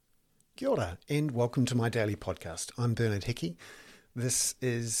Kia ora and welcome to my daily podcast. I'm Bernard Hickey. This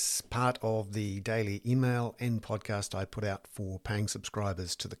is part of the daily email and podcast I put out for paying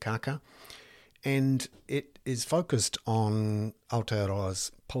subscribers to the Kaka, and it is focused on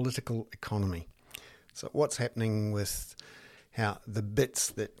Aotearoa's political economy. So what's happening with how the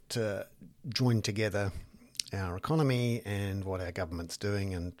bits that join together our economy and what our government's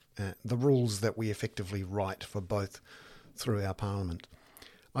doing, and the rules that we effectively write for both through our parliament.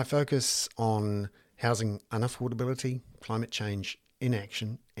 I focus on housing unaffordability, climate change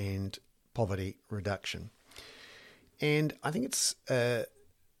inaction, and poverty reduction. And I think it's a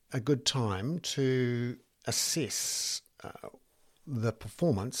good time to assess the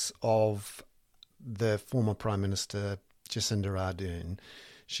performance of the former Prime Minister Jacinda Ardern.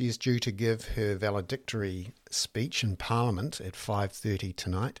 She is due to give her valedictory speech in Parliament at 5:30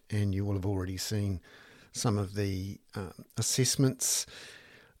 tonight, and you will have already seen some of the assessments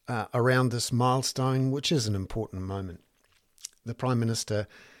around this milestone, which is an important moment. The Prime Minister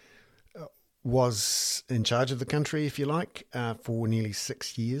was in charge of the country, if you like, for nearly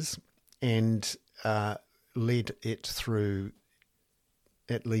 6 years, and led it through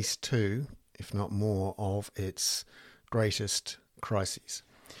at least two, if not more, of its greatest crises.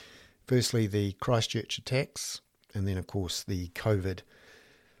 Firstly, the Christchurch attacks, and then, of course, the COVID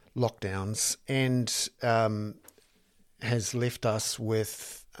lockdowns, and has left us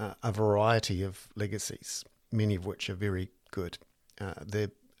with a variety of legacies, many of which are very good.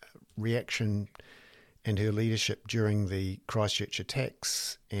 The reaction and her leadership during the Christchurch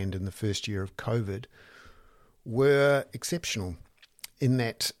attacks and in the first year of COVID were exceptional in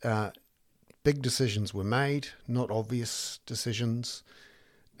that big decisions were made, not obvious decisions.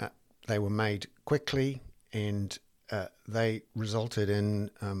 They were made quickly, and they resulted in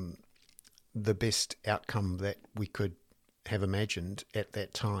the best outcome that we could have imagined at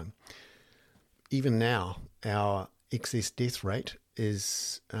that time. Even now, our excess death rate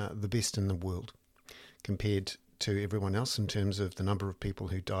is the best in the world compared to everyone else in terms of the number of people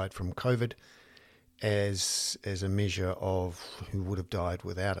who died from COVID as a measure of who would have died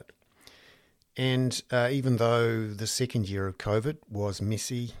without it. And even though the second year of COVID was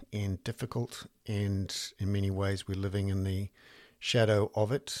messy and difficult, and in many ways we're living in the shadow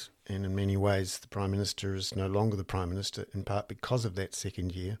of it, and in many ways the Prime Minister is no longer the Prime Minister, in part because of that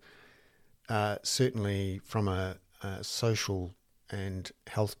second year, certainly from a social and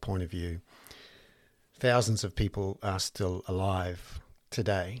health point of view, thousands of people are still alive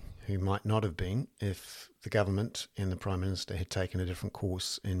today who might not have been if the government and the Prime Minister had taken a different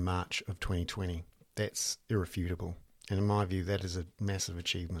course in March of 2020. That's irrefutable. And in my view, that is a massive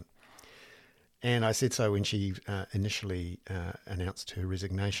achievement. And I said so when she initially announced her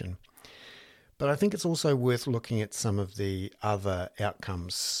resignation. But I think it's also worth looking at some of the other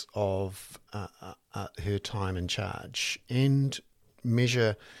outcomes of her time in charge and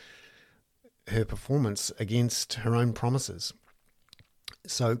measure her performance against her own promises.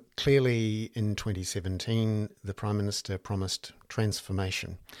 So clearly in 2017, the Prime Minister promised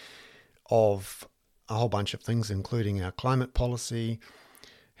transformation of a whole bunch of things, including our climate policy,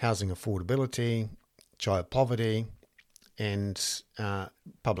 housing affordability, child poverty, and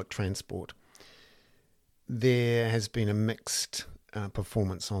public transport. There has been a mixed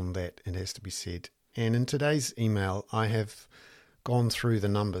performance on that, it has to be said. And in today's email, I have gone through the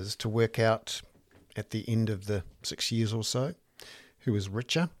numbers to work out at the end of the 6 years or so who is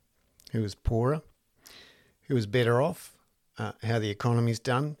richer, who is poorer, who is better off, how the economy's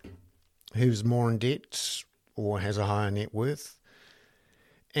done, who's more in debt or has a higher net worth,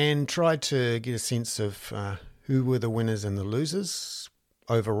 and tried to get a sense of who were the winners and the losers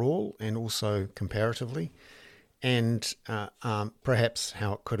overall and also comparatively, and perhaps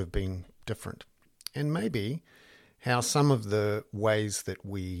how it could have been different. And maybe how some of the ways that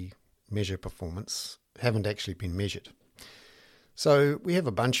we measure performance haven't actually been measured. So we have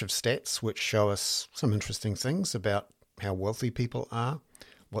a bunch of stats which show us some interesting things about how wealthy people are,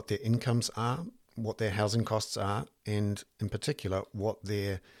 what their incomes are, what their housing costs are, and in particular what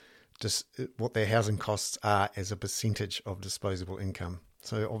their housing costs are as a percentage of disposable income.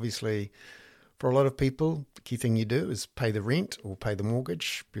 So obviously for a lot of people, the key thing you do is pay the rent or pay the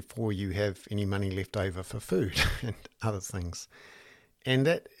mortgage before you have any money left over for food and other things. And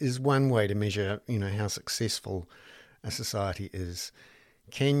that is one way to measure, how successful a society is.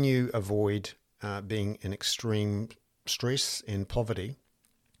 Can you avoid being in extreme stress and poverty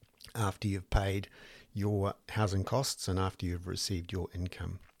after you've paid your housing costs and after you've received your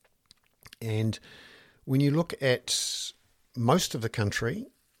income? And when you look at most of the country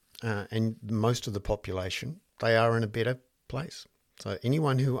and most of the population, they are in a better place. So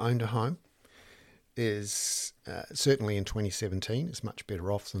anyone who owned a home is certainly in 2017 is much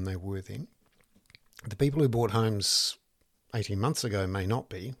better off than they were then. The people who bought homes 18 months ago may not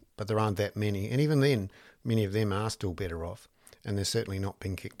be, but there aren't that many. And even then, many of them are still better off, and they're certainly not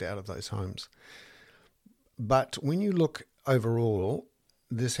being kicked out of those homes. But when you look overall,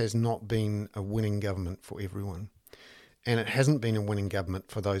 this has not been a winning government for everyone. And it hasn't been a winning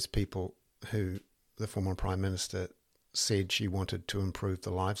government for those people who the former Prime Minister said she wanted to improve the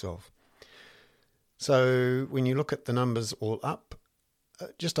lives of. So when you look at the numbers all up,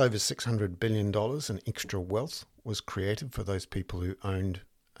 just over $600 billion in extra wealth was created for those people who owned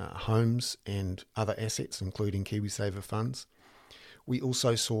homes and other assets, including KiwiSaver funds. We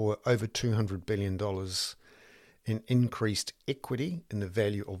also saw over $200 billion in increased equity in the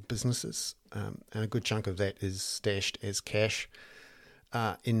value of businesses, and a good chunk of that is stashed as cash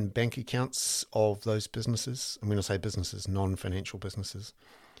in bank accounts of those businesses. And when I say businesses, non-financial businesses.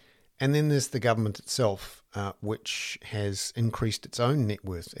 And then there's the government itself, which has increased its own net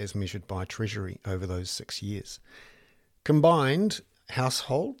worth as measured by Treasury over those 6 years. Combined,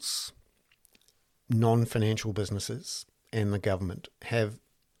 households, non-financial businesses, and the government have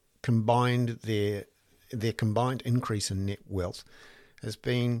combined their combined increase in net wealth has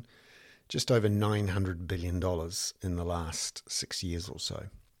been just over $900 billion in the last 6 years or so.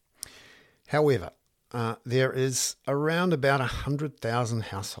 However, there is around about 100,000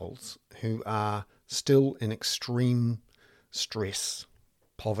 households who are still in extreme stress,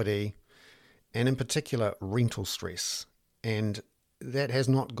 poverty, and in particular rental stress. And that has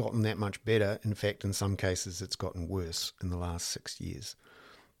not gotten that much better. In fact, in some cases, it's gotten worse in the last 6 years,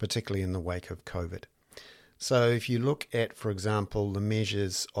 particularly in the wake of COVID. So if you look at, for example, the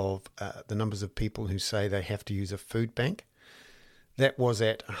measures of the numbers of people who say they have to use a food bank, that was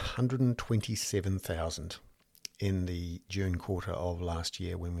at 127,000 in the June quarter of last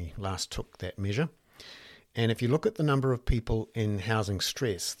year when we last took that measure. And if you look at the number of people in housing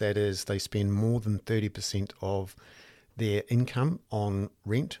stress, that is, they spend more than 30% of their income on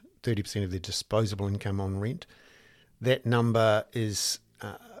rent, 30% of their disposable income on rent, that number is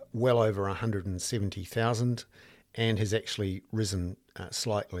well over 170,000 and has actually risen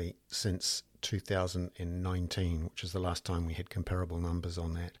slightly since 2019, which is the last time we had comparable numbers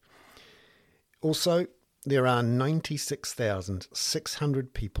on that. Also, there are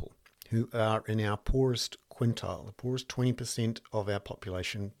 96,600 people who are in our poorest quintile, the poorest 20% of our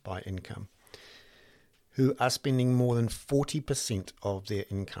population by income, who are spending more than 40% of their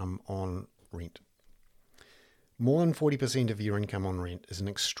income on rent. More than 40% of your income on rent is an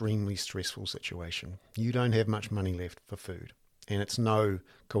extremely stressful situation. You don't have much money left for food. And it's no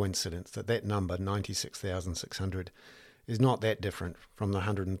coincidence that that number, 96,600, is not that different from the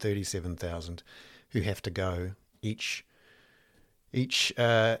 137,000 who have to go each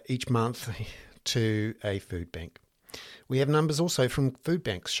month to a food bank. We have numbers also from food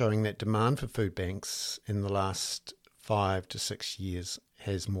banks showing that demand for food banks in the last 5 to 6 years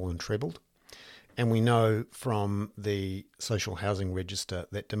has more than trebled. And we know from the Social Housing Register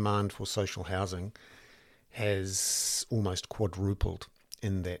that demand for social housing has almost quadrupled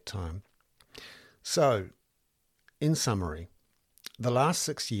in that time. So, in summary, the last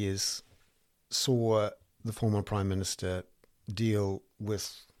 6 years saw the former Prime Minister deal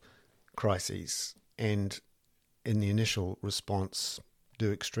with crises and in the initial response do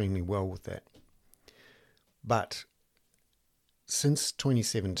extremely well with that. But since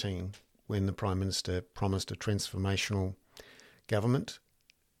 2017, when the Prime Minister promised a transformational government,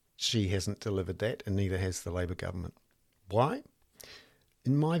 she hasn't delivered that, and neither has the Labour government. Why?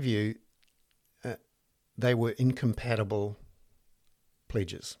 In my view, they were incompatible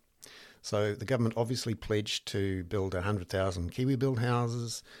pledges. So the government obviously pledged to build 100,000 KiwiBuild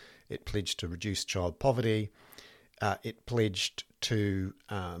houses. It pledged to reduce child poverty. It pledged to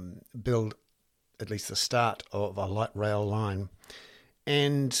build at least the start of a light rail line.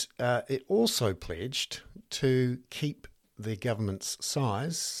 And it also pledged to keep the government's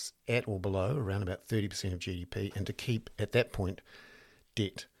size at or below around about 30% of GDP, and to keep, at that point,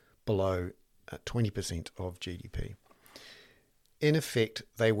 debt below 20% of GDP. In effect,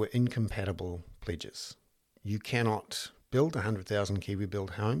 they were incompatible pledges. You cannot build 100,000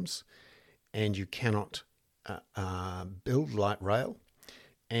 KiwiBuild homes, and you cannot build light rail,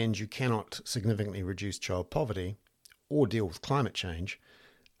 and you cannot significantly reduce child poverty or deal with climate change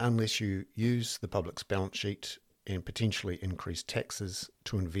unless you use the public's balance sheet and potentially increase taxes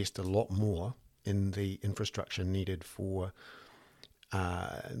to invest a lot more in the infrastructure needed for,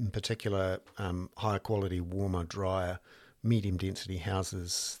 in particular, higher quality, warmer, drier, medium density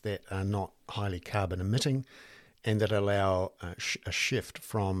houses that are not highly carbon emitting and that allow a shift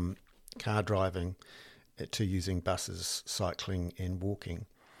from car driving to using buses, cycling and walking.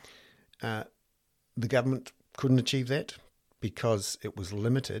 The government couldn't achieve that because it was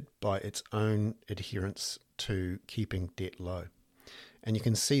limited by its own adherence to keeping debt low. And you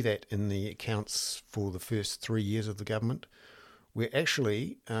can see that in the accounts for the first 3 years of the government, where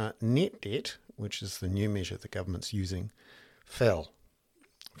actually net debt, which is the new measure the government's using, fell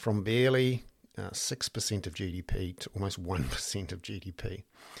from barely 6% of GDP to almost 1% of GDP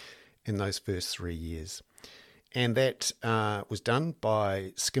in those first 3 years. And that was done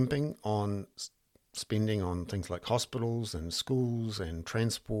by skimping on spending on things like hospitals and schools and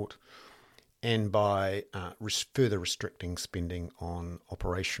transport, and by further restricting spending on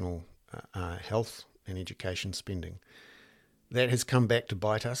operational health and education spending. That has come back to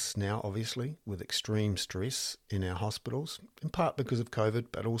bite us now, obviously, with extreme stress in our hospitals, in part because of COVID,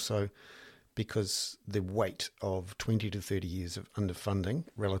 but also because the weight of 20 to 30 years of underfunding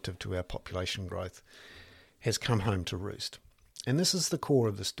relative to our population growth has come home to roost. And this is the core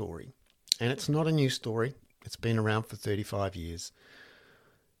of the story. And it's not a new story. It's been around for 35 years.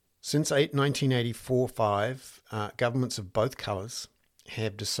 Since 1984-5, governments of both colours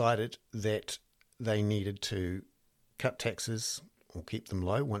have decided that they needed to cut taxes or keep them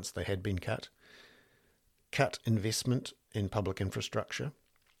low once they had been cut investment in public infrastructure,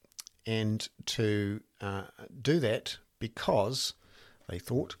 and to do that because they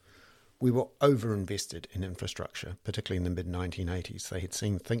thought we were over-invested in infrastructure, particularly in the mid-1980s. They had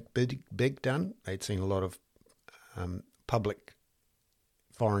seen Think Big done. They'd seen a lot of public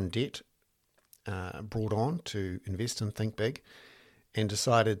foreign debt brought on to invest in Think Big, and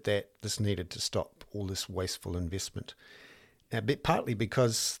decided that this needed to stop all this wasteful investment. Partly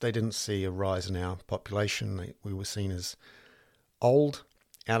because they didn't see a rise in our population. We were seen as old,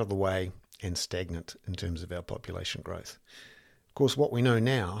 out of the way, and stagnant in terms of our population growth. Of course, what we know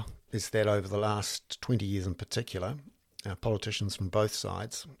now is that over the last 20 years in particular, politicians from both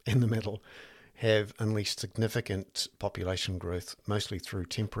sides and the middle have unleashed significant population growth, mostly through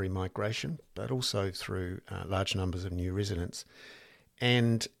temporary migration, but also through large numbers of new residents,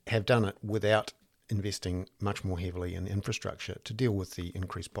 and have done it without investing much more heavily in infrastructure to deal with the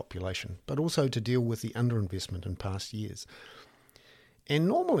increased population, but also to deal with the underinvestment in past years. And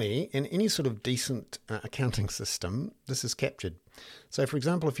normally, in any sort of decent accounting system, this is captured. So, for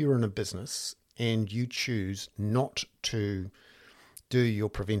example, if you're in a business and you choose not to do your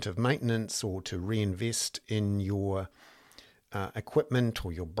preventive maintenance or to reinvest in your equipment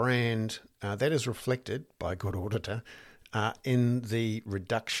or your brand, that is reflected by a good auditor in the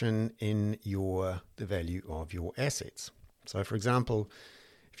reduction in the value of your assets. So, for example,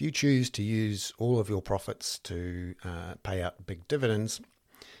 if you choose to use all of your profits to pay out big dividends,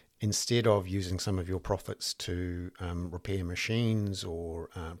 instead of using some of your profits to repair machines or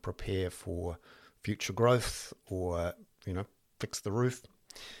prepare for future growth or, fix the roof,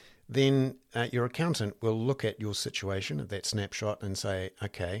 then your accountant will look at your situation at that snapshot and say,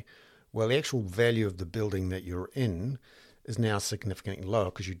 okay, well, the actual value of the building that you're in is now significantly lower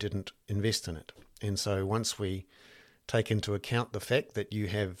because you didn't invest in it. And so once we take into account the fact that you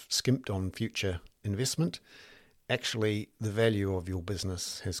have skimped on future investment, actually the value of your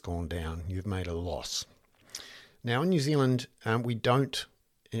business has gone down. You've made a loss. Now in New Zealand, we don't,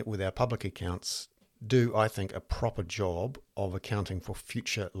 with our public accounts, do, I think, a proper job of accounting for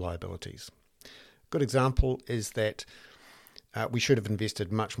future liabilities. A good example is that we should have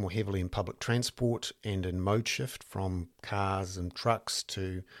invested much more heavily in public transport and in mode shift from cars and trucks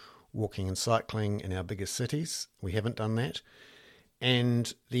to walking and cycling in our biggest cities. We haven't done that.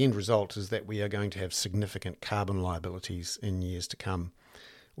 And the end result is that we are going to have significant carbon liabilities in years to come.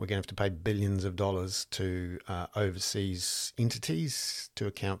 We're going to have to pay billions of dollars to overseas entities to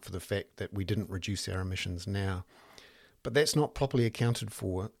account for the fact that we didn't reduce our emissions now. But that's not properly accounted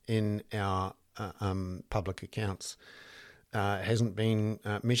for in our public accounts. It hasn't been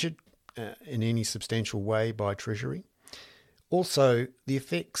measured in any substantial way by Treasury. Also, the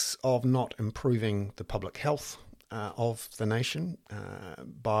effects of not improving the public health of the nation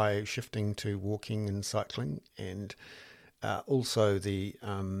by shifting to walking and cycling, and also the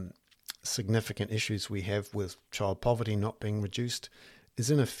significant issues we have with child poverty not being reduced,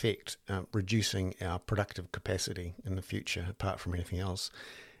 is in effect reducing our productive capacity in the future, apart from anything else.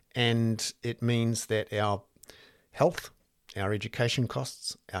 And it means that our health, our education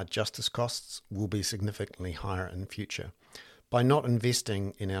costs, our justice costs will be significantly higher in the future. By not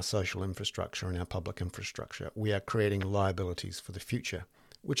investing in our social infrastructure and our public infrastructure, we are creating liabilities for the future,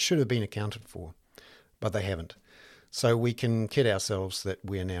 which should have been accounted for, but they haven't. So we can kid ourselves that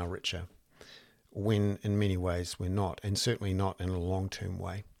we're now richer. when in many ways we're not, and certainly not in a long-term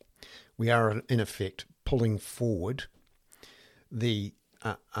way. We are, in effect, pulling forward the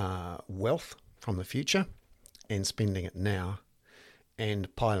wealth from the future and spending it now,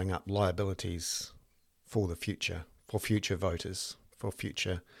 and piling up liabilities for the future, for future voters, for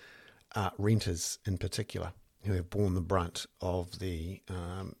future renters in particular, who have borne the brunt of the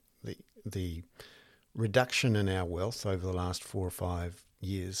reduction in our wealth over the last 4 or 5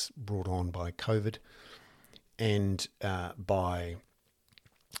 years, brought on by COVID and by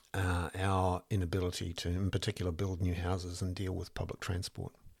our inability to, in particular, build new houses and deal with public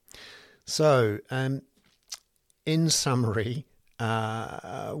transport. So, in summary,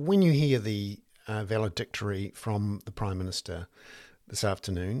 when you hear the valedictory from the Prime Minister this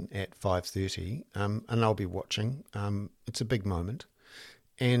afternoon at 5:30, and I'll be watching, it's a big moment.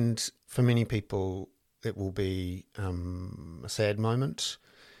 And for many people, it will be a sad moment,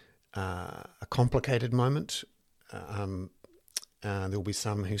 a complicated moment. There'll be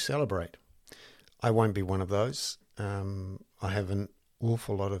some who celebrate. I won't be one of those. I have an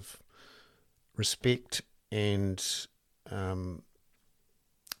awful lot of respect and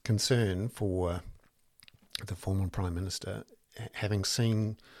concern for the former Prime Minister, having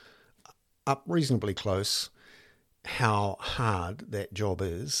seen up reasonably close how hard that job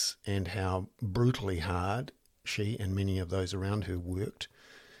is and how brutally hard she and many of those around her worked,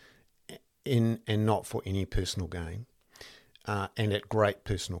 in and not for any personal gain, and at great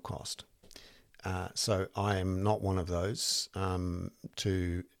personal cost. So I am not one of those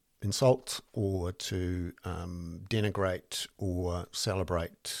to insult or to denigrate or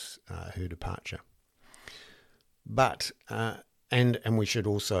celebrate her departure. But and we should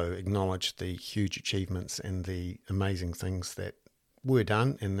also acknowledge the huge achievements and the amazing things that were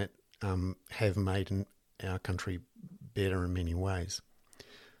done and that have made our country better in many ways.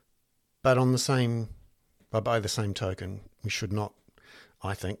 But by the same token, we should not,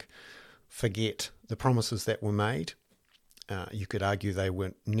 I think, forget the promises that were made. You could argue they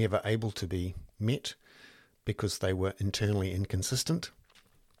were never able to be met because they were internally inconsistent,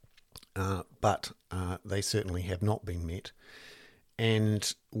 but they certainly have not been met.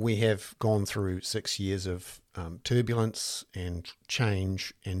 And we have gone through 6 years of turbulence and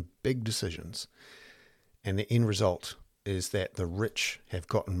change and big decisions. And the end result is that the rich have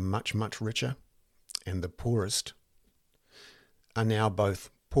gotten much, much richer, and the poorest are now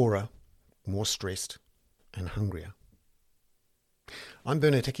both poorer, more stressed, and hungrier. I'm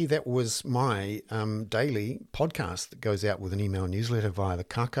Bernard Hickey. That was my daily podcast that goes out with an email newsletter via the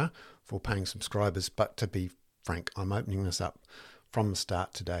Kaka for paying subscribers. But to be frank, I'm opening this up from the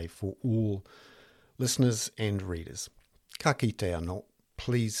start today for all listeners and readers. Ka kite anō.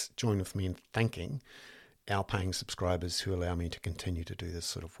 Please join with me in thanking our paying subscribers who allow me to continue to do this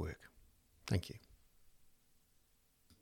sort of work. Thank you.